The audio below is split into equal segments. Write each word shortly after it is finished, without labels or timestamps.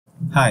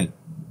Hi,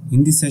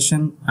 in this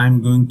session I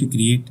am going to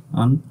create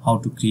on how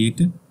to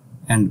create an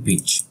end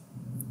page.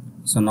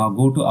 So now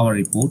go to our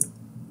report,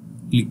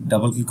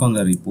 double click on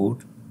the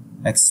report,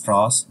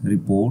 extras,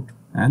 report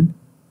and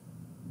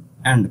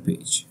end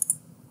page.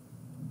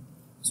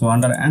 So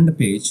under end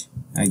page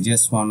I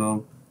just want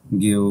to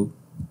give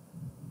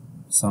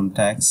some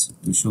text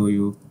to show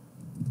you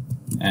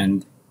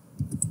end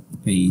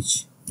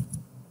page.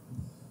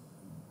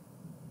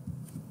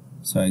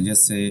 So I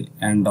just say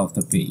end of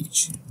the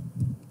page,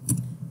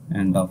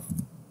 end of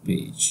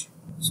page.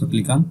 So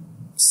click on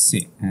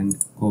save and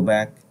go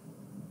back,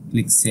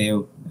 click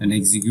save and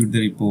execute the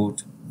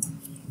report.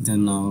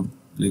 Then now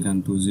click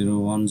on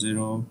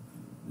 2010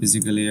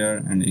 physical year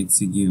and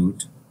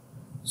execute.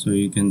 So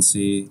you can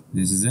see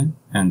this is an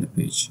end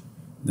page.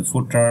 The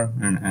footer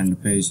and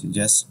end page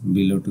just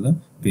below to the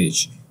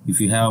page. If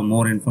you have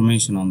more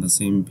information on the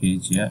same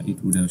page,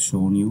 it would have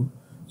shown you.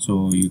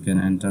 So you can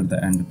enter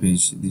the end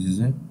page. This is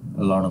a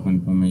lot of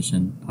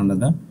information under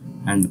the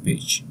end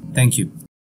page. Thank you.